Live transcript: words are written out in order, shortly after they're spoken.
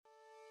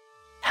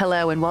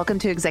Hello, and welcome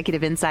to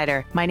Executive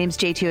Insider. My name's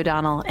JT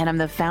O'Donnell, and I'm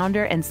the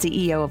founder and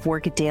CEO of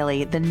Work It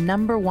Daily, the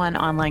 #1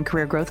 online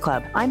career growth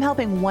club. I'm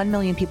helping 1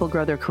 million people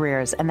grow their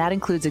careers, and that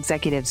includes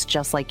executives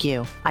just like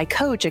you. I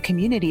coach a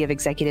community of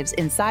executives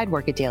inside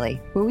Work It Daily,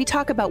 where we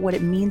talk about what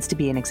it means to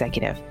be an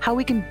executive, how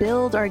we can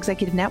build our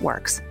executive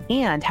networks,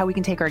 and how we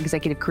can take our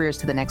executive careers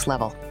to the next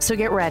level. So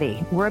get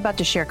ready. We're about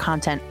to share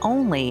content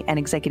only an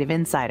Executive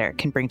Insider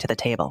can bring to the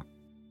table.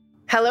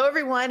 Hello,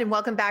 everyone, and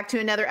welcome back to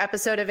another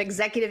episode of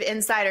Executive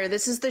Insider.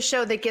 This is the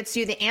show that gets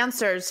you the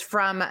answers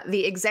from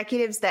the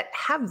executives that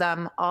have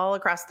them all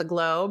across the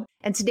globe.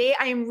 And today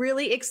I am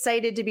really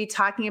excited to be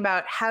talking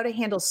about how to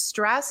handle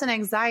stress and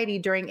anxiety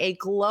during a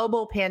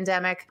global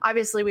pandemic.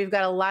 Obviously, we've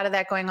got a lot of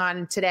that going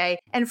on today.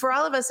 And for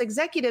all of us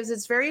executives,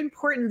 it's very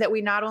important that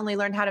we not only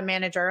learn how to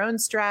manage our own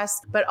stress,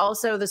 but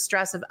also the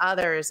stress of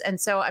others. And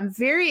so I'm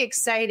very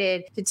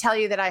excited to tell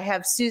you that I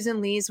have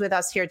Susan Lees with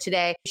us here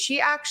today.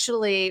 She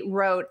actually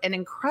wrote an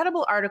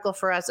incredible article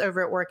for us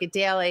over at Work It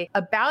Daily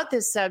about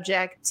this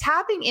subject,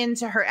 tapping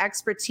into her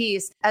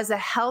expertise as a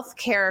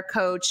healthcare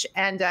coach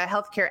and a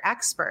healthcare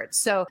expert.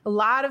 So a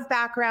lot of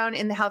background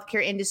in the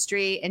healthcare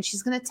industry, and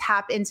she's going to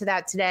tap into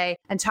that today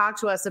and talk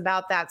to us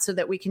about that so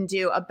that we can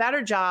do a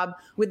better job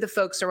with the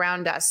folks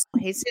around us.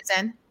 Hey,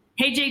 Susan.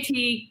 Hey,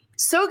 JT.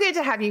 So good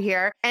to have you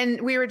here.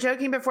 And we were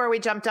joking before we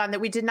jumped on that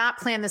we did not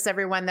plan this,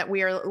 everyone, that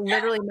we are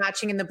literally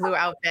matching in the blue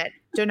outfit.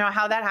 Don't know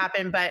how that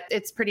happened, but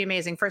it's pretty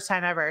amazing. First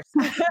time ever.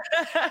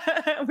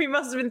 We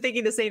must have been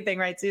thinking the same thing,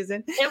 right,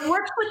 Susan? It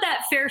works with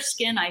that fair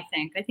skin, I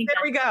think. There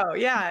we go.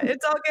 Yeah,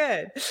 it's all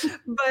good.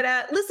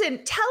 But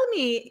listen, tell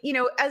me,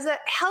 as a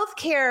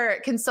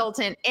healthcare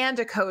consultant and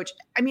a coach,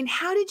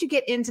 how did you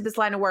get into this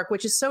line of work,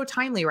 which is so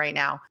timely right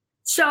now?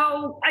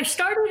 So I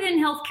started in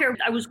healthcare.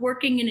 I was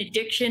working in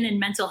addiction and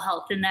mental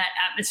health in that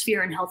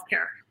atmosphere in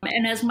healthcare.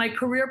 And as my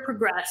career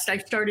progressed, I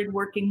started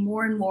working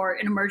more and more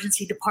in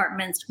emergency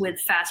departments with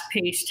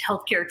fast-paced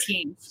healthcare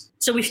teams.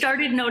 So we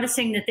started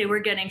noticing that they were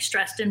getting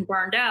stressed and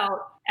burned out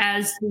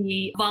as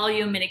the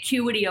volume and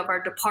acuity of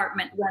our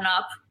department went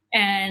up.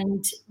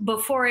 And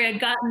before I had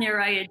gotten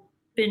there, I had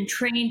been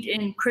trained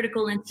in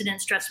critical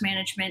incident stress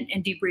management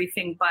and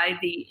debriefing by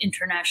the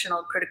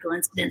International Critical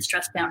Incident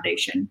Stress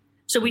Foundation.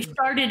 So we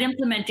started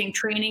implementing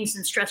trainings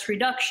in stress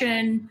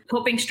reduction,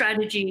 coping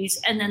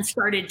strategies, and then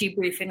started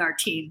debriefing our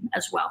team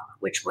as well,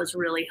 which was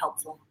really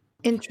helpful.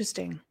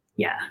 Interesting.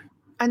 Yeah.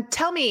 And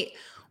tell me,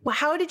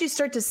 how did you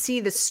start to see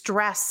the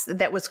stress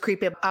that was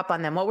creeping up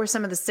on them? What were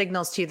some of the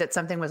signals to you that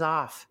something was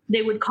off?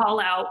 They would call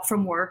out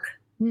from work.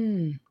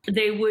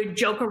 They would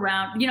joke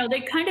around. They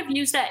kind of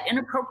use that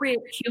inappropriate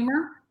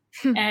humor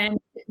and,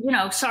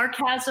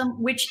 sarcasm,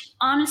 which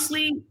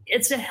honestly,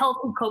 it's a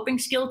healthy coping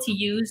skill to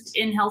use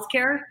in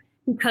healthcare.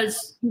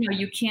 Because,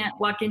 you can't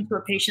walk into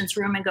a patient's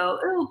room and go,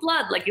 oh,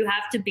 blood. Like, you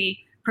have to be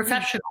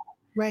professional.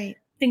 Right.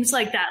 Things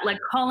like that, like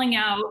calling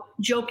out,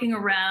 joking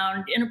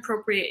around,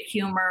 inappropriate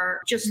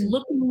humor, just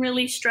looking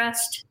really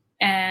stressed.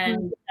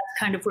 And that's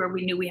kind of where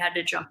we knew we had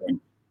to jump in.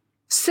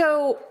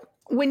 So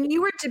when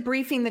you were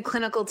debriefing the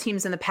clinical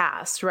teams in the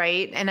past,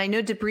 right? And I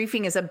know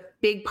debriefing is a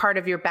big part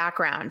of your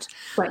background.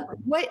 Right.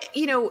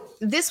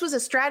 This was a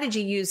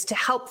strategy used to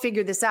help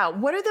figure this out.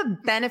 What are the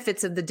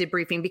benefits of the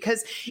debriefing?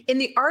 Because in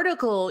the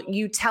article,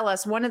 you tell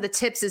us one of the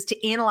tips is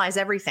to analyze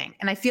everything.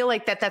 And I feel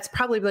like that's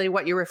probably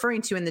what you're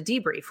referring to in the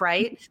debrief,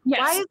 right? Yes.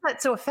 Why is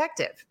that so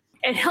effective?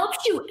 It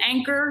helps you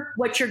anchor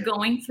what you're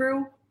going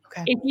through.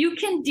 Okay. If you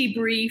can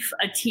debrief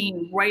a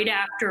team right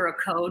after a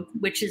code,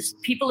 which is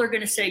people are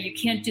going to say, you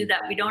can't do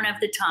that. We don't have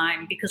the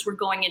time because we're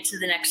going into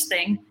the next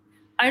thing.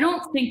 I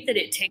don't think that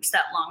it takes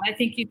that long. I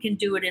think you can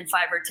do it in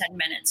 5 or 10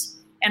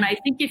 minutes. And I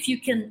think if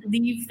you can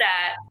leave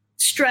that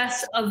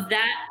stress of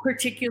that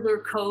particular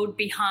code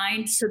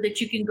behind so that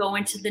you can go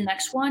into the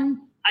next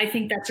one, I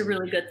think that's a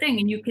really good thing.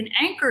 And you can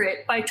anchor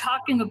it by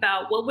talking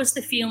about what was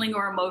the feeling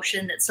or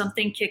emotion that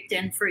something kicked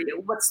in for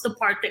you? What's the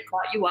part that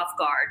caught you off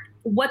guard?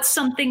 What's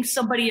something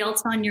somebody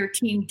else on your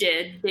team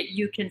did that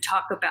you can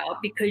talk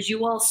about? Because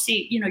you all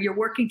see, you're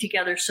working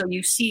together. So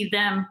you see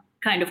them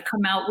kind of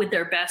come out with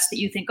their best that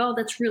you think, oh,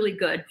 that's really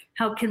good.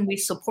 How can we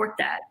support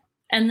that?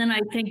 And then I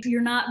think you're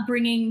not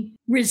bringing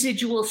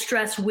residual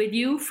stress with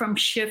you from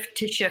shift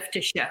to shift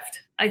to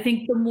shift. I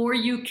think the more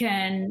you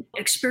can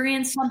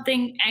experience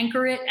something,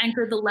 anchor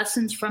the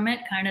lessons from it,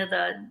 kind of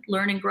the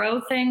learn and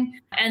grow thing,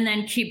 and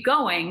then keep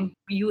going,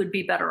 you would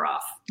be better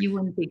off. You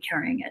wouldn't be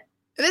carrying it.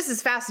 This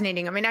is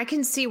fascinating. I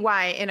can see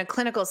why in a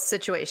clinical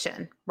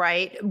situation,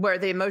 right, where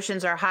the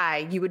emotions are high,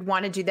 you would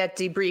want to do that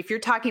debrief. You're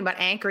talking about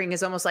anchoring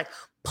is almost like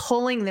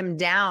pulling them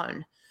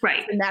down.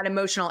 Right. And that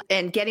emotional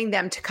and getting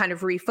them to kind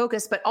of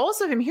refocus. But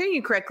also, if I'm hearing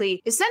you correctly,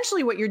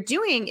 essentially what you're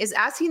doing is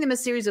asking them a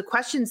series of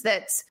questions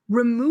that's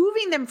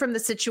removing them from the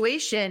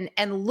situation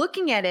and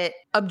looking at it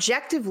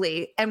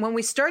objectively. And when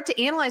we start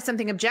to analyze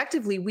something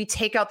objectively, we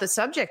take out the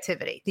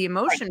subjectivity, the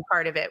emotion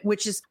part of it,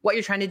 which is what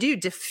you're trying to do,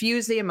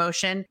 diffuse the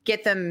emotion,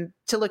 get them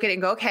to look at it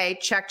and go, okay,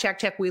 check.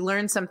 We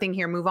learned something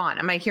here, move on.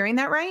 Am I hearing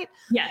that right?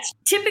 Yes.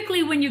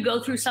 Typically, when you go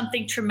through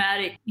something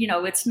traumatic,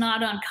 it's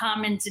not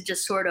uncommon to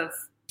just sort of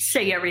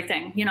say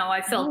everything.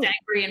 I felt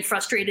angry and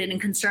frustrated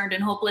and concerned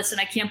and hopeless, and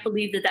I can't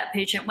believe that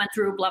patient went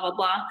through blah, blah,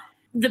 blah.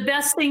 The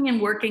best thing in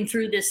working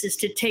through this is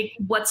to take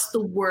what's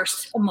the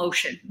worst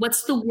emotion,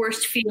 what's the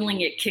worst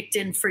feeling it kicked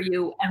in for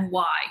you, and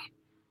why.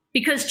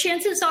 Because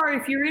chances are,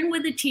 if you're in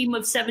with a team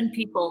of 7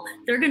 people,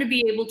 they're going to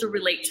be able to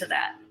relate to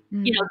that.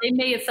 They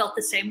may have felt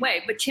the same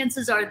way, but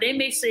chances are they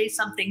may say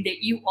something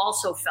that you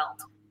also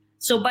felt.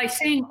 So by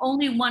saying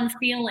only one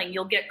feeling,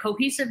 you'll get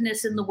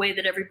cohesiveness in the way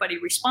that everybody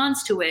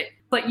responds to it,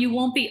 but you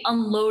won't be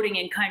unloading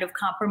and kind of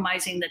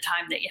compromising the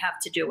time that you have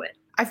to do it.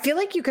 I feel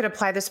like you could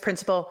apply this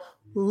principle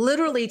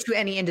literally to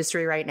any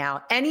industry right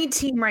now. Any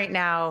team right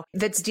now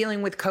that's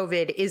dealing with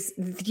COVID is,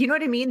 you know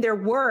what I mean? Their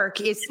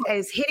work is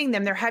hitting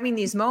them. They're having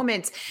these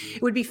moments.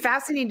 It would be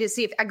fascinating to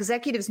see if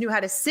executives knew how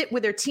to sit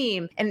with their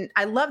team. And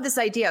I love this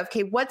idea of,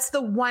 okay, what's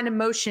the one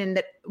emotion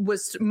that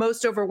was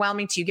most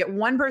overwhelming to you? Get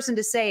one person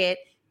to say it.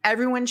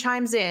 Everyone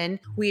chimes in.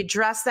 We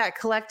address that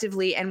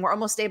collectively, and we're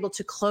almost able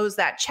to close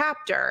that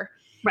chapter.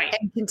 Right.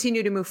 And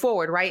continue to move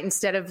forward, right?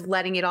 Instead of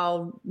letting it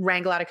all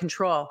wrangle out of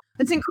control.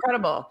 It's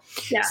incredible.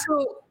 Yeah.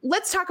 So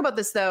let's talk about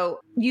this, though.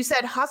 You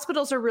said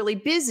hospitals are really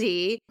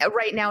busy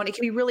right now, and it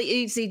can be really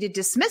easy to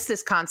dismiss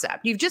this concept.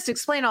 You've just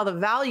explained all the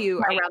value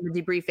around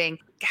the debriefing.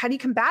 How do you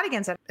combat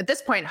against that? At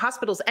this point,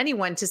 hospitals,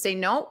 anyone to say,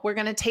 no, we're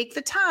going to take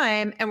the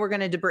time and we're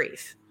going to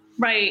debrief.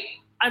 Right.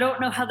 I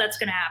don't know how that's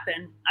going to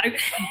happen.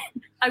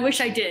 I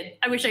wish I did.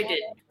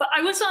 But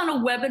I was on a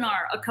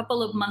webinar a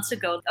couple of months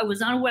ago. I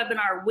was on a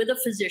webinar with a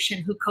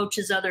physician who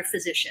coaches other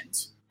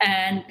physicians.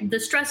 And the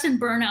stress and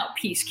burnout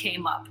piece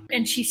came up.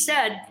 And she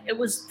said, it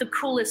was the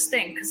coolest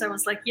thing, because I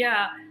was like,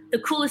 yeah, the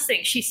coolest thing.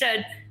 She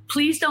said,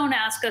 please don't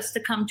ask us to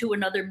come to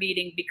another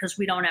meeting because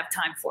we don't have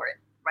time for it.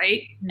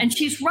 Right. Mm-hmm. And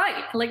she's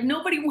right. Like,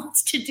 nobody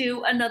wants to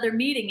do another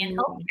meeting in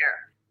healthcare.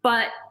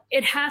 But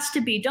it has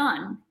to be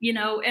done,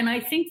 and I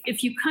think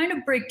if you kind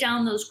of break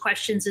down those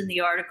questions in the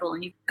article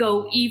and you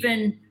go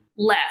even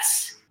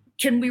less,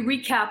 can we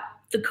recap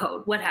the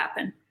code? What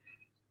happened?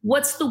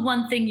 What's the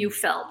one thing you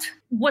felt?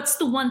 What's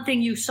the one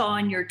thing you saw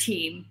in your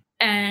team?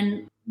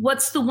 And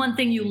what's the one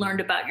thing you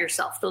learned about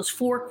yourself? Those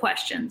 4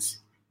 questions.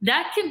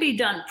 That can be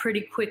done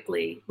pretty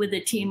quickly with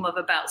a team of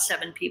about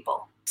 7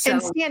 people. So,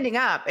 and standing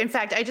up. In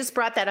fact, I just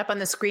brought that up on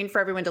the screen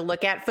for everyone to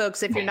look at.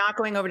 Folks, if you're not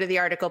going over to the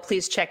article,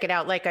 please check it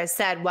out. Like I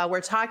said, while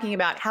we're talking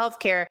about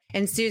healthcare,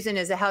 and Susan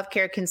is a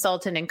healthcare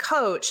consultant and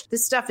coach,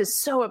 this stuff is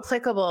so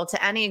applicable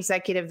to any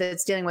executive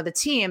that's dealing with a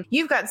team.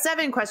 You've got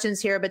 7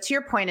 questions here, but to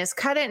your point is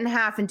cut it in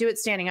half and do it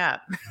standing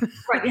up.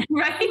 Right.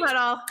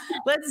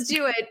 Let's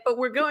do it. But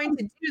we're going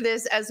to do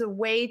this as a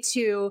way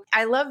to,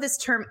 I love this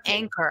term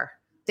anchor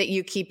that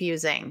you keep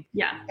using.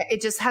 Yeah.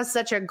 It just has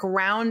such a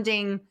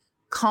grounding,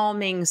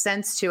 calming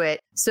sense to it,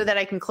 so that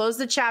I can close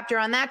the chapter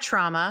on that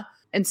trauma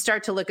and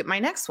start to look at my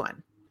next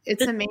one.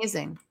 It's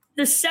amazing.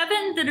 The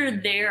 7 that are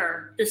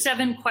there, the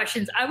 7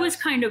 questions, I was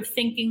kind of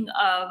thinking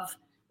of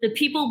the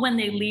people when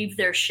they leave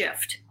their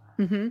shift.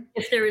 Mm-hmm.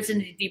 If there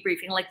isn't a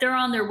debriefing, like they're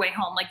on their way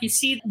home, like you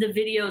see the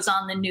videos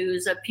on the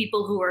news of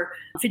people who are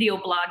video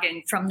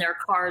blogging from their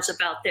cars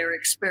about their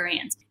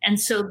experience. And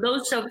so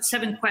those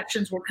 7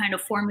 questions were kind of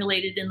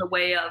formulated in the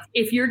way of,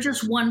 if you're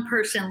just one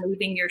person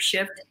leaving your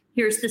shift,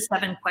 here's the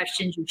 7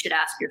 questions you should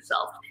ask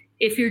yourself.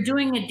 If you're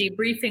doing a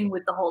debriefing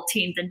with the whole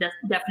team, then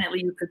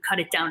definitely you could cut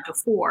it down to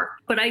 4.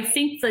 But I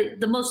think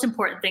the most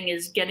important thing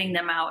is getting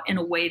them out in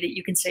a way that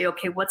you can say,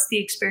 okay, what's the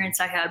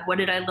experience I had? What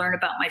did I learn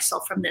about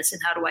myself from this?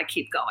 And how do I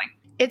keep going?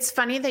 It's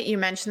funny that you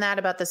mentioned that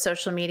about the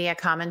social media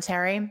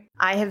commentary.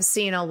 I have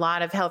seen a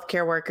lot of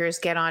healthcare workers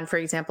get on, for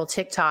example,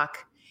 TikTok,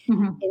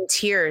 in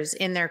tears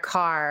in their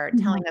car,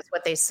 telling us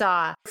what they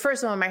saw.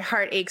 First of all, my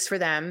heart aches for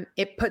them.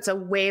 It puts a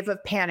wave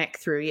of panic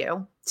through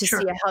you to see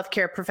a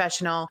healthcare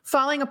professional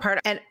falling apart,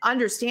 and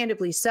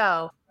understandably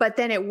so. But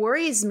then it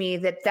worries me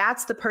that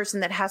that's the person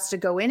that has to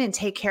go in and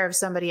take care of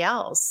somebody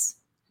else,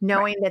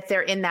 knowing that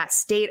they're in that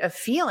state of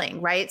feeling,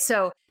 right?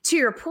 So to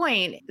your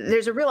point,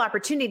 there's a real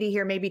opportunity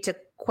here maybe to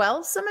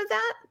quell some of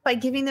that by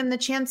giving them the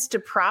chance to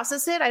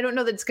process it. I don't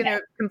know that it's going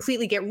to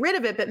completely get rid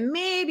of it, but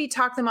maybe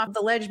talk them off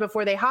the ledge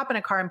before they hop in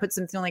a car and put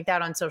something like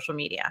that on social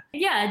media.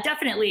 Yeah,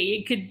 definitely.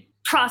 You could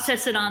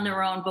process it on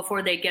their own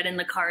before they get in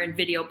the car and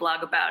video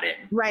blog about it.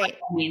 Right.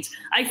 Means.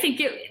 I think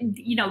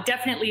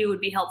definitely it would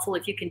be helpful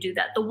if you can do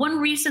that. The one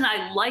reason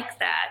I like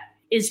that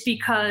is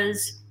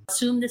because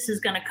assume this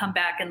is going to come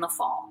back in the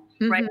fall,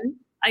 right?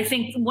 I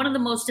think one of the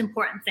most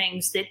important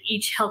things that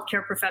each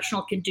healthcare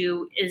professional can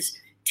do is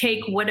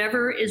take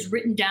whatever is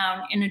written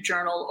down in a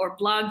journal or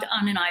blogged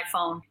on an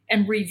iPhone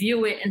and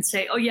review it and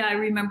say, oh yeah, I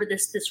remember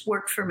this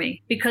worked for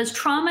me. Because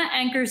trauma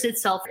anchors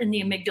itself in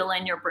the amygdala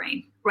in your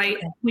brain, right?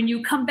 Okay. When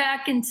you come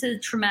back into a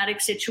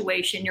traumatic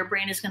situation, your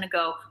brain is going to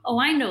go, oh,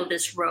 I know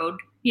this road.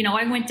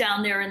 I went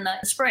down there in the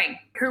spring.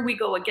 Here we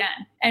go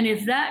again. And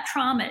if that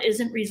trauma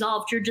isn't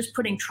resolved, you're just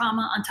putting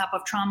trauma on top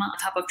of trauma on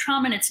top of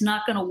trauma, and it's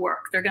not going to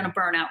work. They're going to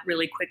burn out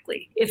really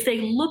quickly. If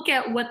they look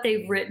at what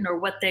they've written or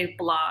what they've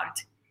blogged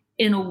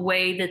in a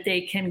way that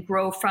they can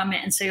grow from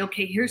it and say,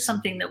 okay, here's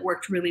something that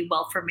worked really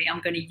well for me. I'm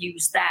going to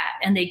use that.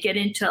 And they get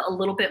into a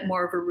little bit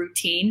more of a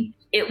routine.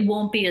 it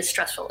won't be as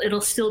stressful.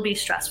 It'll still be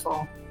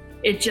stressful.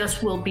 It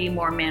just will be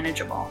more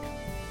manageable.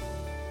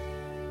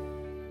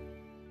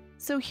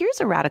 So here's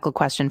a radical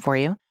question for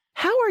you.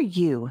 How are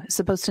you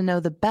supposed to know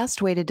the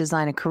best way to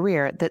design a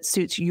career that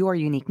suits your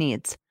unique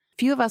needs?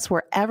 Few of us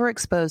were ever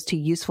exposed to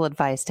useful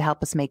advice to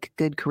help us make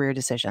good career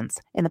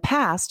decisions. In the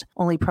past,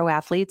 only pro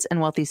athletes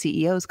and wealthy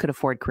CEOs could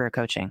afford career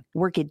coaching.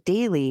 Work It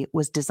Daily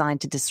was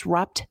designed to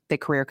disrupt the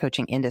career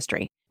coaching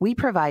industry. We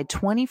provide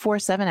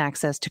 24/7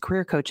 access to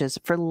career coaches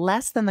for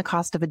less than the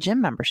cost of a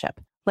gym membership.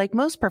 Like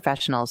most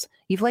professionals,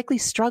 you've likely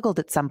struggled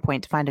at some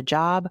point to find a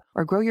job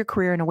or grow your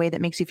career in a way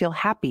that makes you feel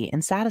happy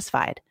and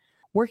satisfied.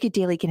 Work It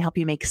Daily can help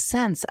you make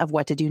sense of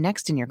what to do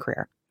next in your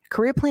career.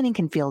 Career planning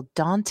can feel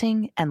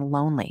daunting and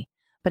lonely,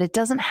 but it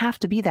doesn't have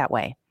to be that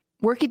way.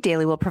 Work It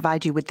Daily will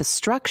provide you with the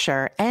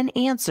structure and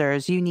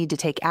answers you need to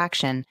take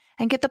action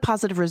and get the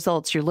positive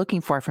results you're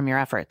looking for from your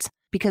efforts,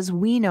 because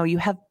we know you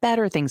have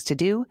better things to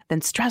do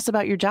than stress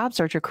about your job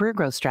search or career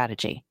growth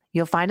strategy.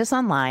 You'll find us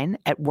online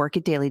at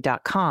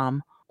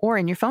workitdaily.com or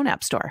in your phone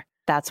app store.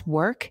 That's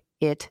Work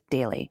It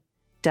Daily.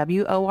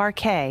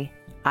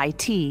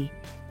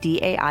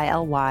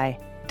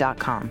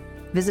 WorkItDaily.com.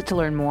 Visit to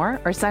learn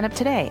more or sign up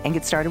today and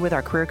get started with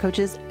our career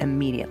coaches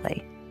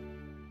immediately.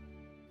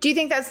 Do you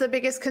think that's the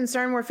biggest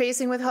concern we're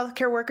facing with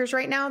healthcare workers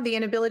right now, the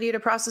inability to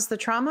process the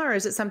trauma, or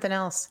is it something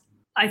else?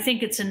 I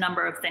think it's a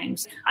number of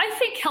things. I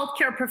think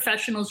healthcare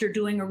professionals are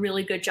doing a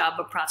really good job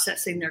of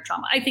processing their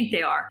trauma. I think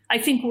they are. I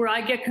think where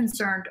I get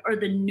concerned are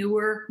the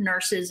newer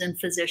nurses and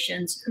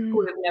physicians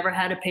who have never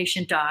had a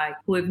patient die,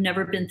 who have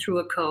never been through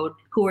a code,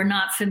 who are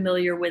not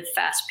familiar with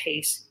fast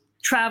pace.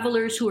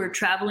 Travelers who are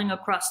traveling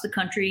across the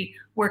country,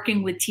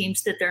 working with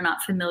teams that they're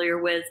not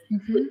familiar with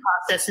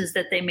processes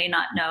that they may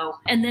not know.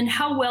 And then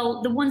how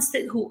well the ones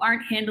who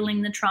aren't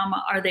handling the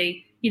trauma, are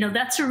they,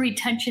 that's a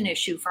retention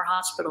issue for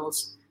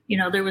hospitals.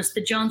 There was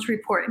the Jones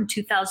report in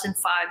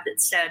 2005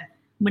 that said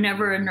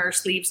whenever a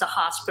nurse leaves the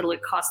hospital,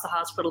 it costs the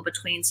hospital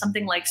between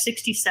something like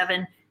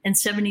 $67,000 and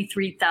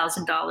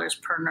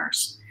 $73,000 per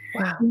nurse.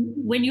 Wow.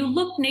 When you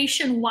look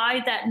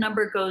nationwide, that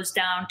number goes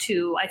down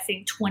to, I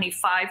think,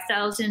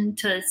 25,000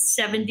 to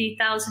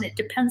 70,000. It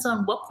depends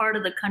on what part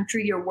of the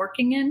country you're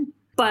working in.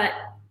 But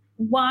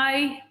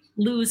why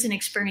lose an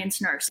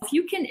experienced nurse? If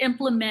you can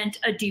implement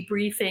a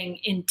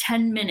debriefing in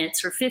 10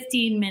 minutes or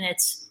 15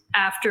 minutes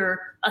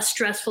after a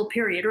stressful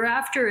period or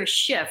after a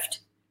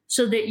shift,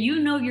 so that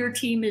your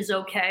team is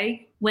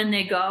okay when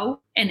they go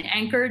and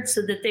anchored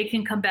so that they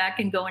can come back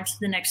and go into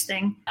the next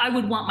thing, I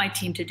would want my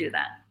team to do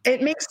that.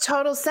 It makes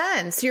total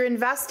sense. You're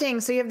investing,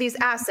 so you have these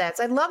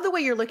assets. I love the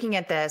way you're looking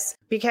at this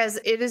because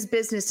it is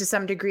business to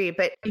some degree,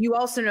 but you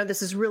also know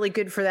this is really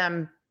good for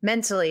them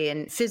mentally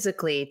and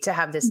physically to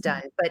have this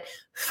done. But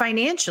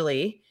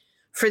financially,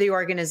 for the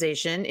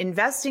organization,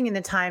 investing in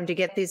the time to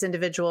get these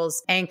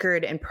individuals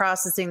anchored and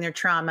processing their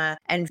trauma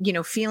and,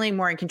 feeling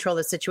more in control of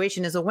the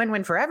situation is a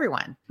win-win for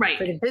everyone. Right.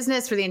 For the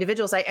business, for the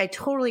individuals. I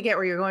totally get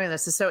where you're going with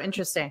this. It's so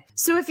interesting.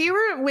 So if you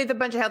were with a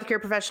bunch of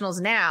healthcare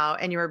professionals now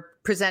and you were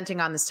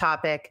presenting on this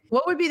topic,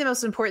 what would be the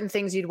most important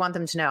things you'd want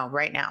them to know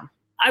right now?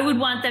 I would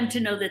want them to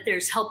know that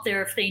there's help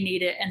there if they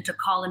need it and to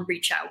call and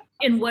reach out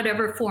in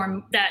whatever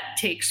form that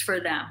takes for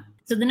them.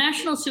 So the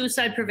National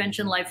Suicide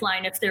Prevention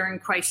Lifeline, if they're in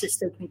crisis,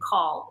 they can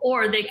call,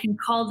 or they can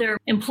call their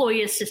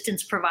employee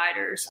assistance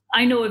providers.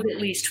 I know of at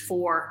least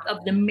 4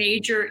 of the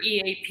major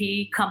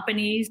EAP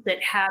companies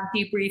that have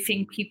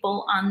debriefing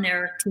people on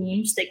their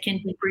teams that can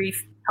debrief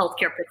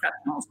healthcare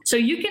professionals. So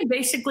you can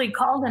basically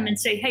call them and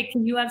say, hey,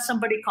 can you have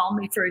somebody call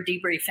me for a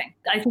debriefing?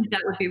 I think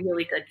that would be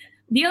really good.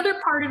 The other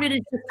part of it is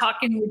just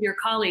talking with your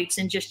colleagues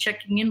and just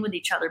checking in with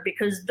each other,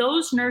 because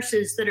those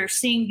nurses that are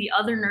seeing the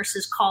other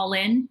nurses call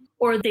in,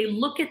 or they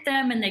look at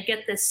them and they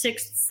get this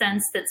sixth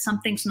sense that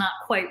something's not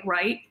quite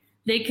right,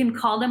 they can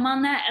call them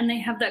on that and they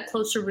have that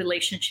closer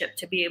relationship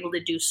to be able to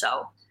do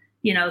so.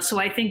 So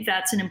I think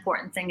that's an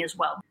important thing as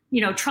well.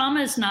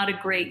 Trauma is not a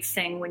great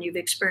thing when you've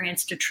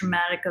experienced a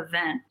traumatic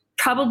event.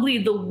 Probably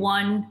the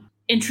one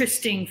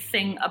interesting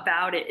thing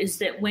about it is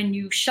that when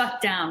you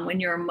shut down, when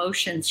your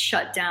emotions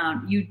shut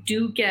down, you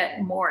do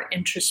get more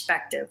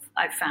introspective,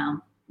 I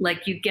found.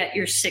 Like you get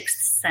your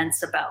sixth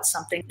sense about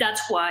something.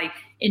 That's why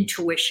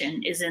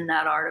intuition is in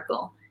that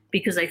article,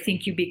 because I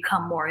think you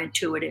become more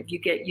intuitive. You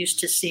get used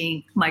to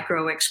seeing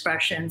micro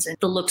expressions and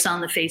the looks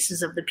on the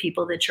faces of the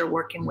people that you're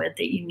working with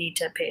that you need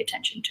to pay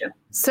attention to.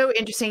 So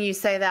interesting you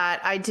say that.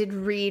 I did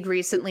read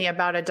recently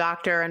about a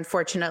doctor,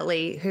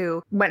 unfortunately,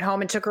 who went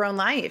home and took her own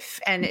life.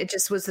 And it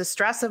just was the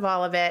stress of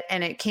all of it.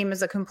 And it came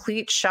as a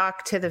complete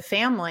shock to the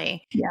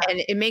family. Yeah.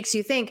 And it makes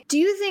you think, do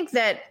you think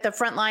that the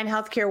frontline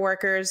healthcare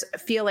workers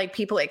feel like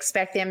people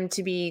expect them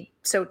to be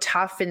so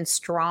tough and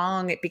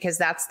strong because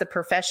that's the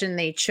profession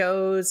they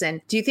chose? And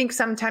do you think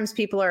sometimes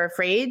people are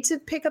afraid to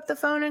pick up the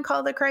phone and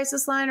call the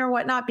crisis line or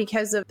whatnot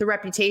because of the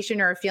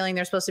reputation or feeling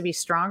they're supposed to be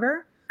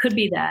stronger? Could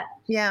be that.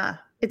 Yeah.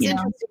 It's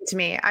interesting to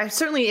me. I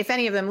certainly, if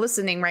any of them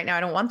listening right now, I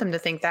don't want them to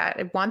think that.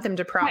 I want them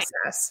to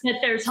process. Right. That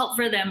there's help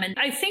for them. And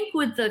I think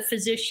with the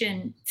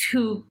physician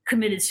who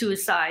committed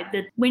suicide,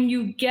 that when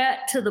you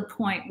get to the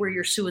point where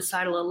you're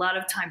suicidal, a lot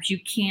of times you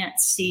can't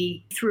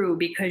see through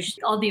because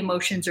all the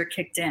emotions are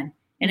kicked in.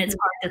 And it's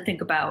hard to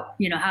think about,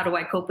 how do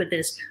I cope with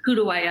this? Who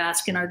do I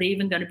ask? And are they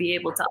even going to be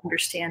able to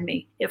understand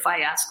me if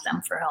I ask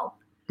them for help?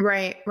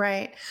 Right,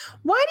 right.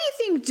 Why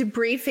do you think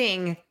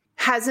debriefing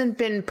hasn't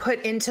been put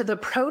into the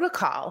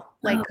protocol,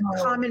 like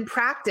common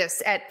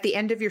practice at the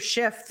end of your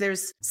shift?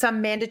 There's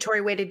some mandatory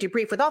way to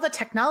debrief. With all the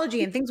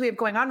technology and things we have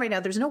going on right now,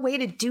 there's no way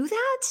to do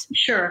that?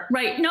 Sure.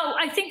 Right. No,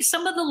 I think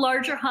some of the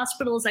larger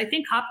hospitals, I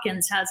think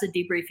Hopkins has a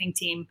debriefing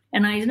team.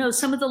 And I know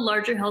some of the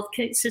larger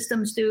healthcare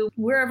systems do.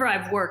 Wherever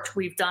I've worked,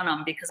 we've done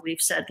them because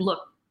we've said, look,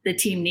 the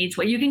team needs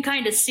what you can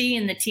kind of see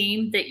in the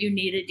team that you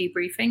need a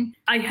debriefing.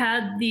 I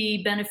had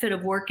the benefit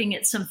of working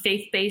at some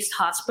faith-based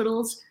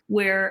hospitals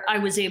where I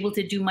was able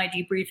to do my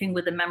debriefing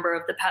with a member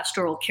of the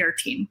pastoral care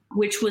team,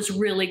 which was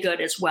really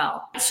good as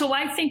well. So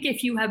I think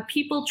if you have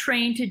people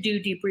trained to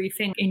do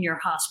debriefing in your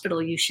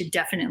hospital, you should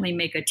definitely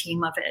make a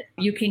team of it.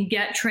 You can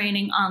get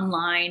training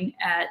online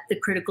at the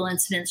Critical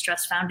Incident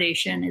Stress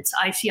Foundation. It's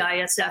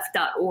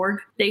ICISF.org.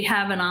 They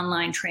have an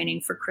online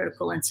training for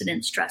critical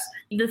incident stress.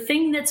 The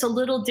thing that's a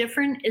little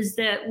different is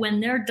that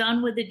when they're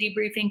done with the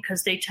debriefing,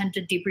 because they tend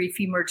to debrief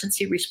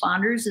emergency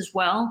responders as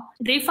well,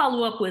 they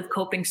follow up with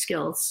coping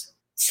skills.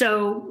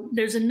 So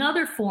there's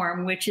another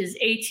form, which is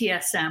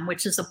ATSM,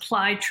 which is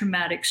Applied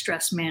Traumatic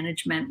Stress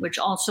Management, which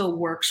also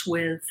works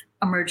with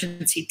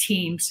emergency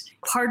teams.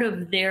 Part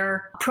of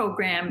their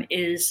program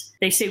is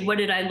they say, what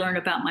did I learn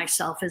about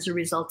myself as a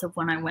result of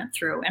when I went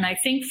through? And I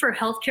think for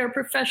healthcare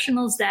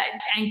professionals, that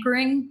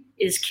anchoring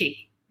is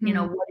key.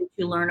 What did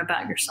you learn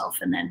about yourself?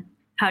 And then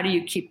how do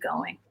you keep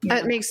going?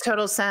 That makes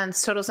total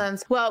sense. Total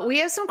sense. Well, we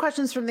have some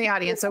questions from the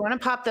audience. I want to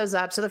pop those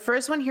up. So the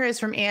first one here is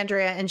from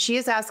Andrea, and she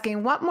is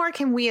asking, what more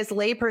can we as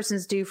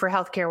laypersons do for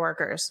healthcare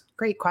workers?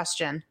 Great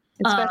question,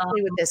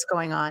 especially with this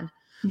going on.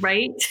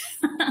 Right?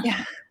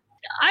 Yeah.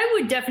 I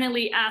would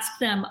definitely ask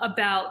them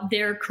about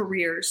their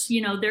careers,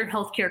 their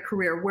healthcare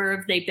career. Where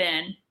have they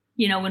been?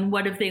 And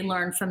what have they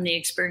learned from the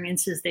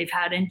experiences they've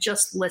had? And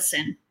just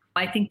listen.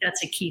 I think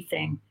that's a key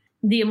thing.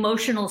 The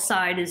emotional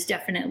side is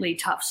definitely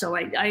tough. So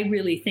I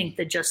really think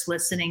that just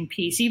listening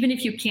piece, even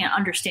if you can't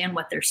understand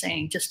what they're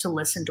saying, just to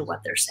listen to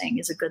what they're saying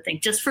is a good thing,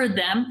 just for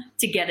them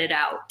to get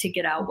out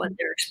what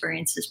their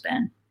experience has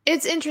been.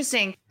 It's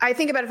interesting. I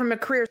think about it from a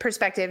career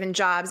perspective in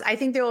jobs. I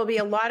think there will be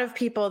a lot of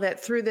people that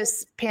through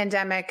this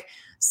pandemic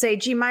say,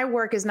 gee, my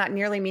work is not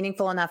nearly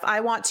meaningful enough.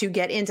 I want to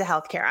get into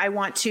healthcare. I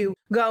want to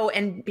go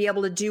and be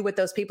able to do what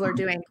those people are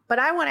doing. But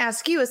I want to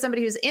ask you, as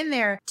somebody who's in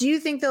there, do you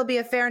think there'll be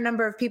a fair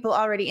number of people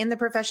already in the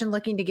profession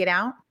looking to get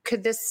out?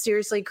 Could this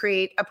seriously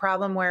create a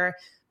problem where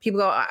people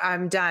go,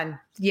 I'm done.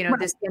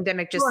 This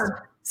pandemic just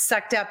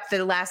sucked up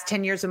the last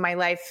 10 years of my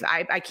life.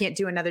 I can't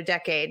do another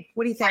decade.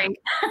 What do you think?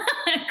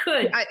 It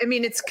could. I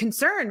mean, it's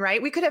concern,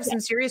 right? We could have some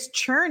serious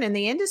churn in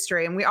the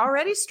industry, and we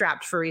already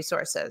strapped for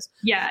resources.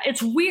 Yeah,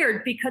 it's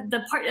weird because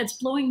the part that's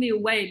blowing me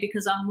away,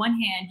 because on one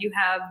hand, you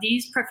have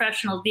these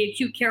professionals, the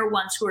acute care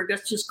ones who are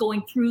just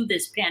going through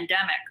this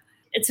pandemic.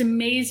 It's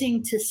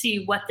amazing to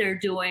see what they're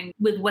doing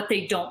with what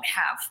they don't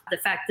have. The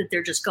fact that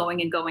they're just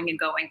going and going and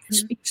going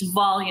speaks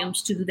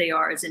volumes to who they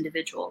are as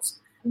individuals.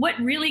 What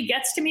really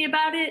gets to me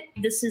about it,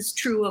 this is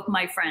true of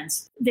my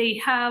friends. They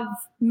have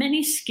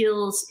many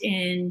skills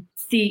in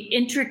the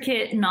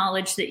intricate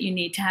knowledge that you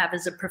need to have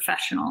as a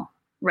professional,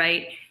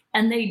 right?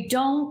 And they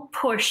don't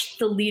push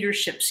the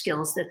leadership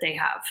skills that they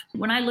have.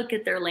 When I look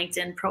at their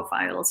LinkedIn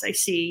profiles, I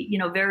see,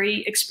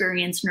 very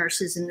experienced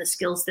nurses in the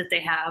skills that they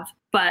have,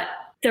 but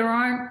there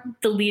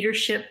aren't the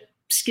leadership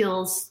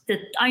skills that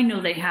I know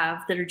they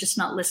have that are just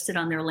not listed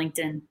on their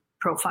LinkedIn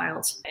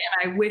profiles.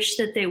 And I wish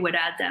that they would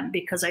add them,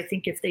 because I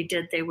think if they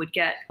did, they would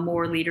get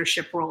more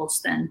leadership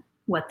roles than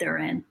what they're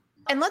in.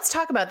 And let's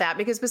talk about that,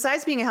 because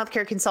besides being a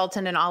healthcare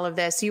consultant and all of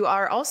this, you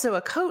are also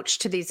a coach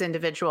to these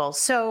individuals.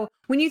 So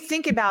when you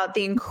think about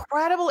the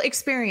incredible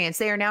experience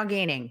they are now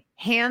gaining,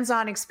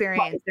 hands-on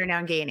experience they're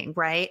now gaining,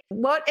 right?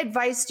 What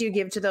advice do you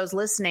give to those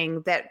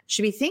listening that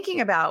should be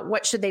thinking about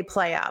what should they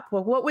play up?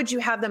 Well, what would you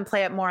have them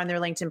play up more on their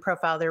LinkedIn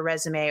profile, their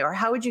resume, or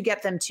how would you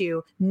get them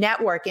to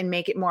network and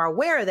make it more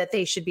aware that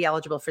they should be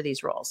eligible for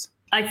these roles?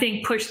 I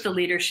think push the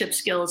leadership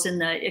skills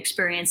and the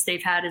experience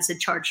they've had as a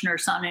charge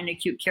nurse on an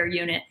acute care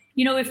unit.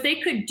 If they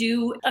could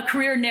do a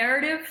career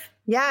narrative.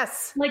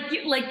 Yes. Like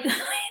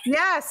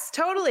Yes,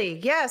 totally.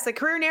 Yes. The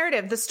career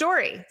narrative,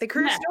 the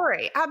career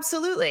story.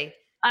 Absolutely.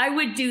 I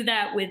would do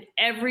that with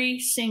every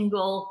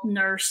single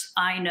nurse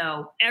I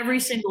know.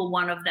 Every single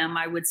one of them,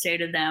 I would say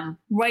to them,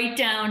 write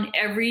down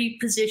every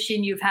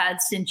position you've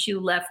had since you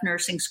left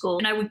nursing school.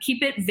 And I would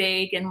keep it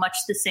vague in much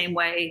the same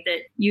way that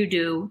you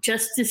do,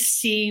 just to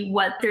see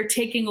what they're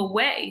taking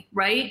away,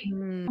 right?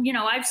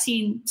 I've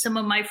seen some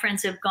of my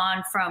friends have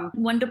gone from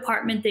one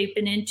department they've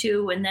been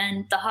into, and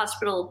then the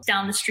hospital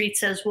down the street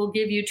says, we'll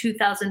give you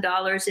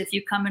 $2,000 if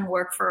you come and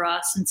work for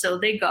us. And so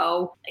they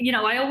go.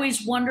 I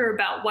always wonder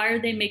about why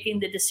are they making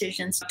the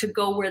decisions to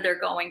go where they're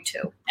going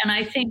to. And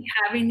I think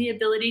having the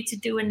ability to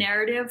do a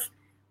narrative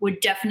would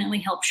definitely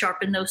help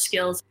sharpen those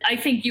skills. I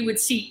think you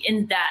would see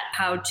in that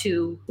how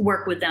to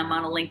work with them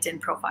on a LinkedIn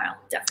profile.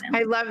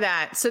 Definitely. I love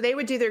that. So they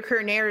would do their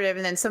career narrative,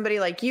 and then somebody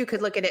like you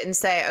could look at it and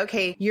say,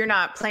 okay, you're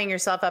not playing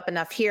yourself up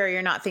enough here.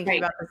 You're not thinking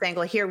about this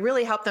angle here.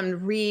 Really help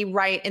them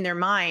rewrite in their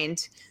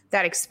mind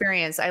that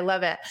experience. I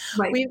love it.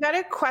 Right. We've got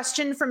a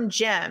question from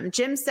Jim.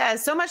 Jim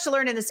says, so much to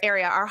learn in this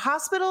area. Are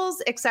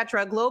hospitals, et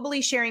cetera,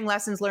 globally sharing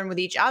lessons learned with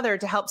each other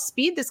to help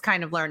speed this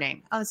kind of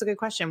learning? Oh, that's a good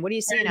question. What are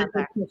you seeing out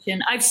there?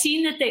 I've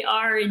seen that they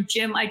are. And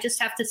Jim, I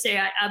just have to say,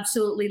 I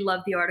absolutely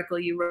love the article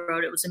you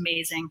wrote. It was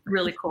amazing.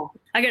 Really cool.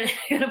 I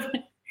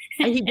gotta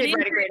He did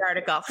write a great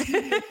article.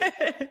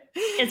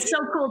 It's so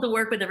cool to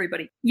work with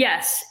everybody.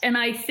 Yes. And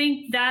I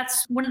think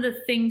that's one of the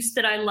things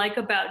that I like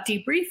about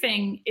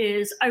debriefing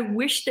is I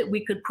wish that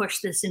we could push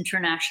this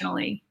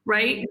internationally,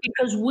 right?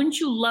 Because wouldn't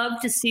you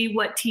love to see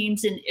what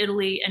teams in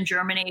Italy and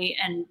Germany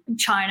and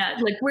China,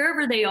 like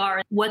wherever they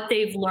are, what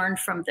they've learned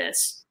from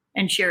this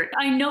and share it?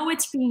 I know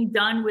it's being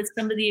done with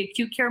some of the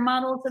acute care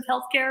models of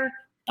healthcare,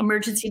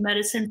 emergency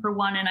medicine for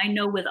one, and I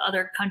know with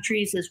other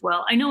countries as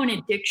well. I know in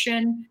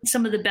addiction,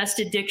 some of the best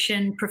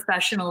addiction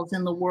professionals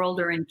in the world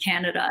are in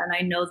Canada, and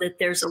I know that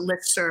there's a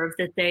listserv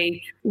that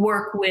they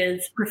work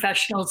with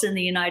professionals in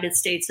the United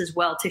States as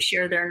well to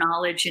share their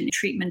knowledge and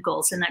treatment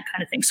goals and that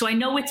kind of thing. So I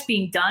know it's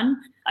being done.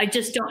 I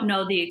just don't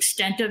know the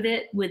extent of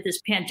it with this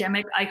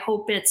pandemic. I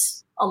hope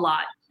it's a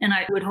lot, and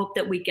I would hope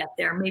that we get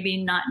there.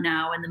 Maybe not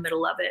now in the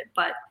middle of it,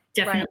 but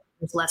definitely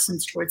there's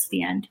lessons towards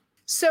the end.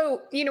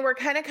 So, we're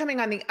kind of coming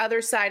on the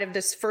other side of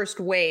this first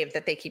wave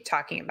that they keep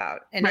talking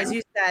about. And as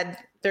you said,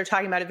 they're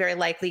talking about it very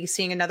likely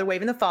seeing another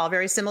wave in the fall,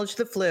 very similar to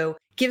the flu.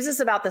 Gives us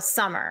about the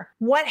summer.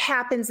 What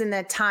happens in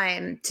that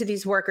time to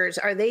these workers?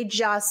 Are they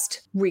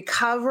just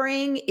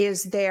recovering?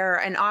 Is there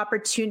an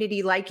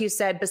opportunity, like you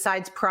said,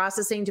 besides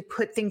processing, to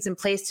put things in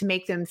place to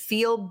make them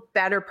feel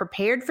better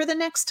prepared for the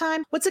next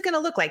time? What's it going to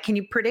look like? Can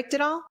you predict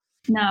it all?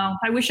 No,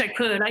 I wish I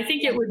could. I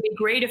think it would be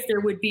great if there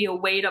would be a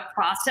way to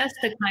process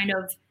to kind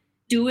of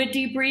do a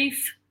debrief,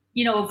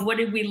 of what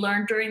did we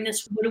learn during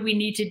this? What do we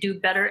need to do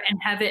better? And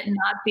have it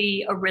not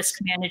be a risk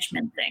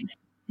management thing,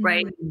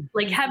 right? Mm-hmm.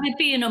 Like have it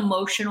be an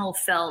emotional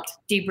felt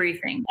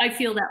debriefing. I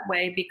feel that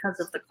way because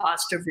of the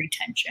cost of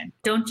retention.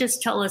 Don't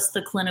just tell us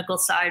the clinical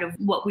side of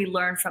what we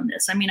learned from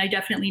this. I mean, I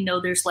definitely know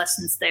there's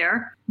lessons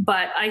there,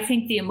 but I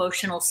think the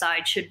emotional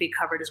side should be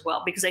covered as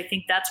well, because I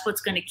think that's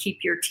what's going to keep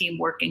your team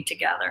working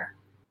together.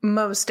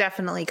 Most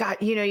definitely. God,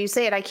 you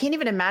say it. I can't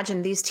even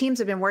imagine. These teams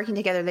have been working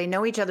together. They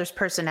know each other's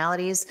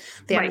personalities.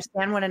 They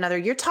understand one another.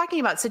 You're talking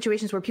about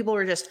situations where people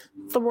were just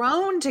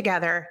thrown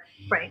together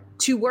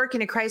to work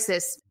in a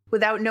crisis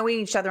without knowing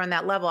each other on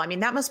that level. I mean,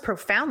 that must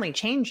profoundly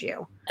change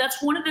you.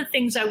 That's one of the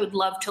things I would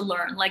love to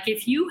learn. Like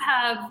if you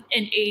have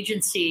an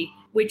agency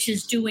which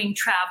is doing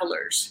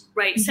travelers,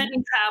 right? Mm-hmm.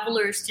 Sending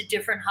travelers to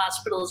different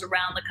hospitals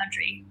around the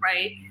country,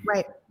 right?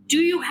 Right.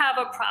 Do you have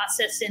a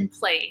process in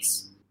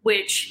place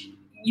which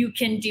you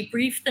can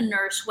debrief the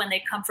nurse when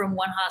they come from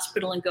one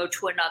hospital and go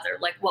to another?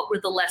 Like what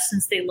were the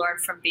lessons they learned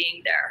from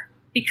being there?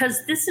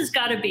 Because this has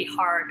got to be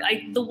hard.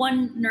 The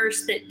one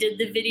nurse that did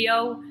the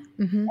video,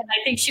 and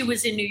I think she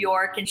was in New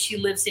York and she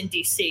lives in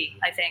DC,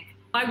 I think.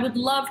 I would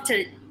love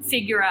to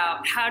figure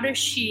out how does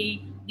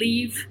she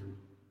leave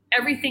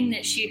everything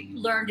that she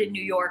learned in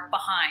New York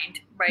behind,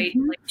 right?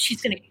 Mm-hmm. Like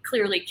she's going to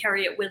clearly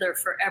carry it with her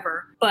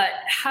forever. But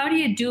how do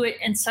you do it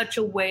in such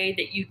a way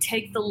that you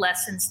take the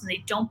lessons and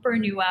they don't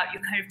burn you out? You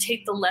kind of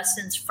take the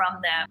lessons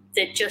from them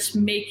that just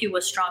make you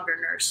a stronger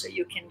nurse so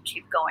you can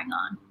keep going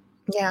on.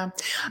 Yeah.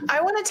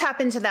 I want to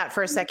tap into that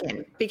for a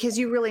second because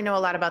you really know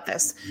a lot about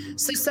this.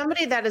 So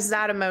somebody that is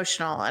that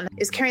emotional and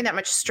is carrying that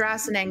much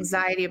stress and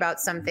anxiety about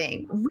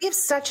something, we have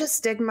such a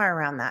stigma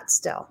around that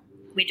still.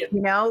 We do.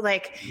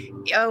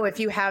 If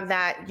you have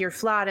that, you're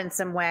flawed in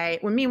some way.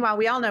 Well, meanwhile,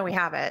 we all know we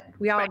have it.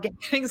 We all get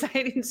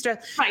anxiety and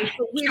stress. Right.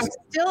 But we're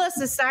still a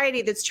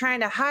society that's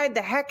trying to hide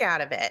the heck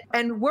out of it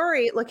and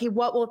worry,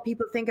 what will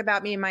people think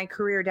about me and my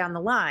career down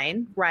the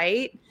line?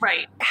 Right.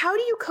 Right. How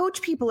do you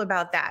coach people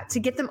about that to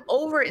get them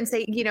over it and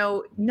say,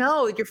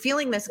 no, you're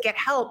feeling this, get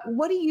help.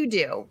 What do you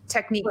do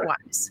technique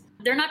wise?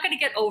 They're not going to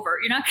get over.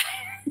 You're not.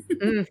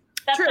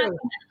 True.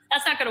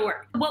 That's not going to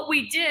work. What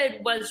we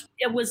did was,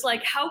 it was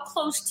like, how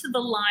close to the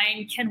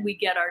line can we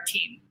get our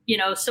team?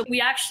 So we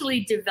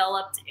actually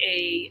developed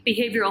a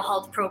behavioral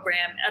health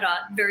program at a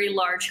very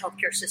large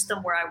healthcare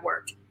system where I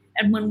worked.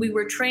 And when we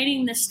were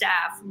training the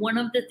staff, one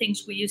of the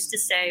things we used to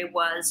say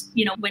was,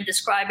 when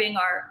describing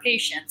our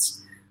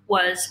patients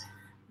was,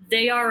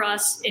 they are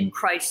us in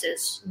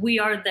crisis. We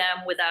are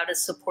them without a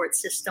support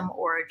system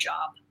or a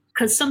job.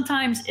 Because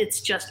sometimes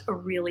it's just a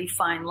really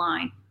fine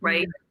line,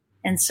 right? Mm-hmm.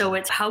 And so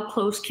it's how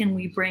close can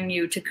we bring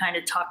you to kind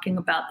of talking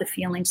about the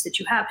feelings that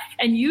you have?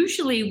 And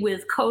usually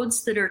with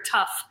codes that are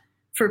tough,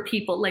 for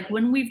people. Like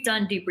when we've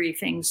done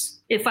debriefings,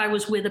 if I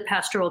was with a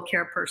pastoral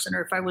care person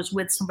or if I was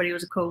with somebody who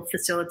was a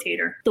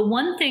co-facilitator, the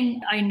one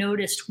thing I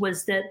noticed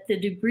was that the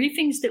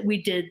debriefings that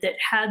we did that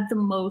had the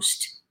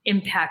most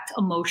impact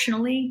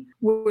emotionally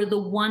were the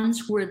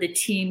ones where the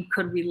team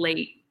could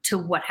relate to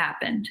what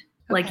happened.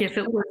 Like if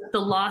it was the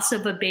loss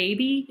of a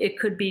baby, it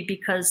could be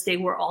because they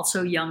were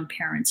also young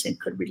parents and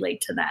could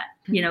relate to that.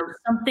 You know,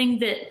 something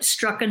that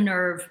struck a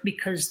nerve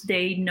because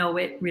they know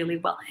it really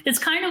well. It's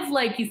kind of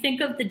like you think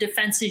of the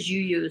defenses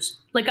you use.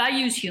 Like I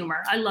use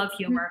humor. I love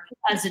humor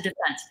as a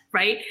defense,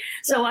 right?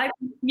 So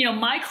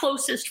my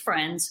closest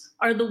friends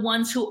are the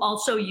ones who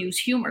also use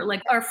humor.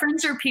 Like our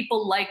friends are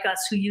people like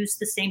us who use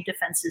the same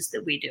defenses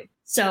that we do.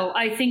 So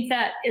I think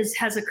that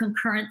has a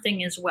concurrent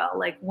thing as well.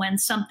 Like when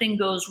something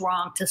goes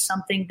wrong to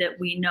something that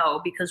we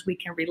know because we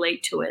can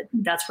relate to it,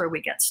 that's where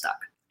we get stuck.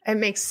 It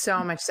makes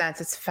so much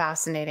sense. It's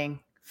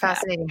fascinating.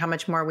 Fascinating how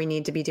much more we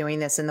need to be doing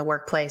this in the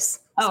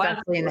workplace,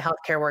 especially in the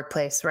healthcare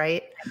workplace,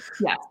 right?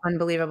 Yeah.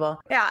 Unbelievable.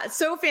 Yeah.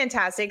 So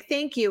fantastic.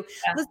 Thank you.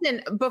 Yeah.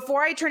 Listen,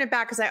 before I turn it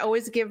back, because I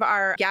always give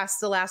our guests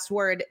the last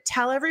word,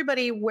 tell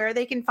everybody where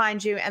they can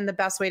find you and the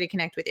best way to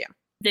connect with you.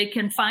 They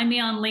can find me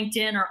on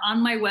LinkedIn or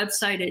on my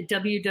website at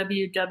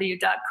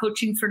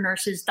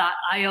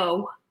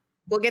www.coachingfornurses.io.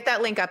 We'll get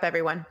that link up,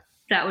 everyone.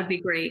 That would be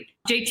great.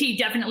 JT,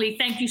 definitely.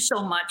 Thank you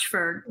so much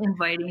for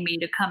inviting me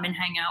to come and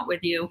hang out with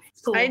you.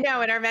 Cool. I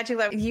know. In our Magic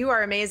Lab, you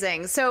are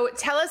amazing. So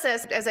tell us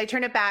this, as I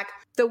turn it back,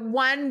 the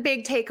one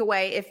big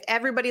takeaway, if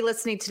everybody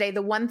listening today,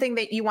 the one thing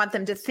that you want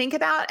them to think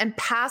about and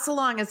pass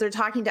along as they're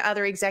talking to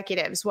other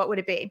executives, what would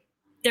it be?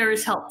 There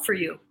is help for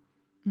you.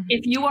 Mm-hmm.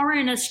 If you are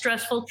in a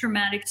stressful,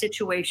 traumatic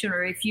situation,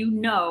 or if you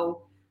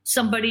know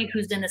somebody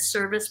who's in a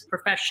service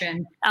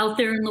profession out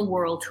there in the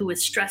world who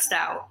is stressed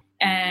out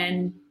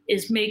and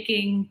is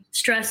making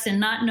stressed and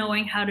not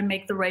knowing how to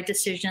make the right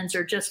decisions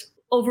or just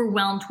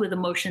overwhelmed with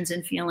emotions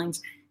and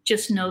feelings,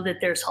 just know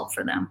that there's help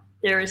for them.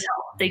 There is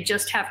help. They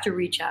just have to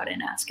reach out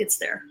and ask. It's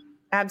there.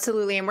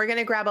 Absolutely. And we're going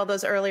to grab all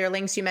those earlier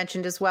links you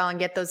mentioned as well and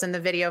get those in the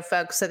video,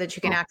 folks, so that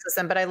you can access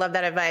them. But I love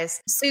that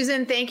advice.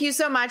 Susan, thank you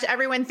so much.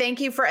 Everyone,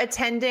 thank you for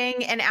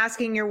attending and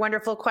asking your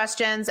wonderful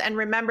questions. And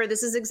remember,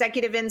 this is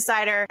Executive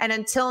Insider. And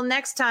until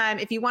next time,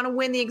 if you want to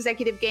win the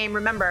executive game,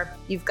 remember,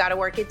 you've got to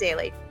work it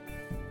daily.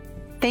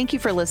 Thank you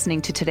for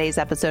listening to today's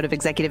episode of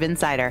Executive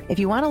Insider. If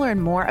you want to learn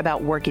more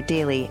about Work It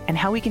Daily and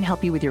how we can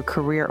help you with your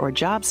career or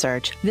job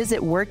search, visit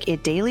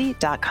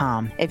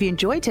workitdaily.com. If you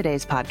enjoyed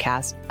today's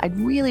podcast, I'd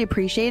really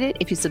appreciate it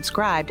if you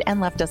subscribed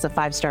and left us a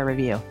 5-star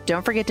review.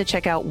 Don't forget to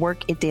check out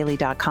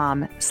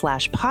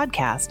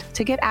workitdaily.com/podcast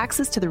to get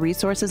access to the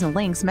resources and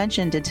links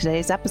mentioned in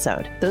today's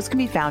episode. Those can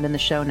be found in the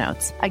show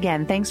notes.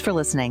 Again, thanks for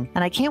listening,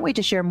 and I can't wait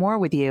to share more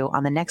with you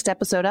on the next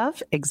episode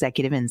of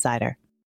Executive Insider.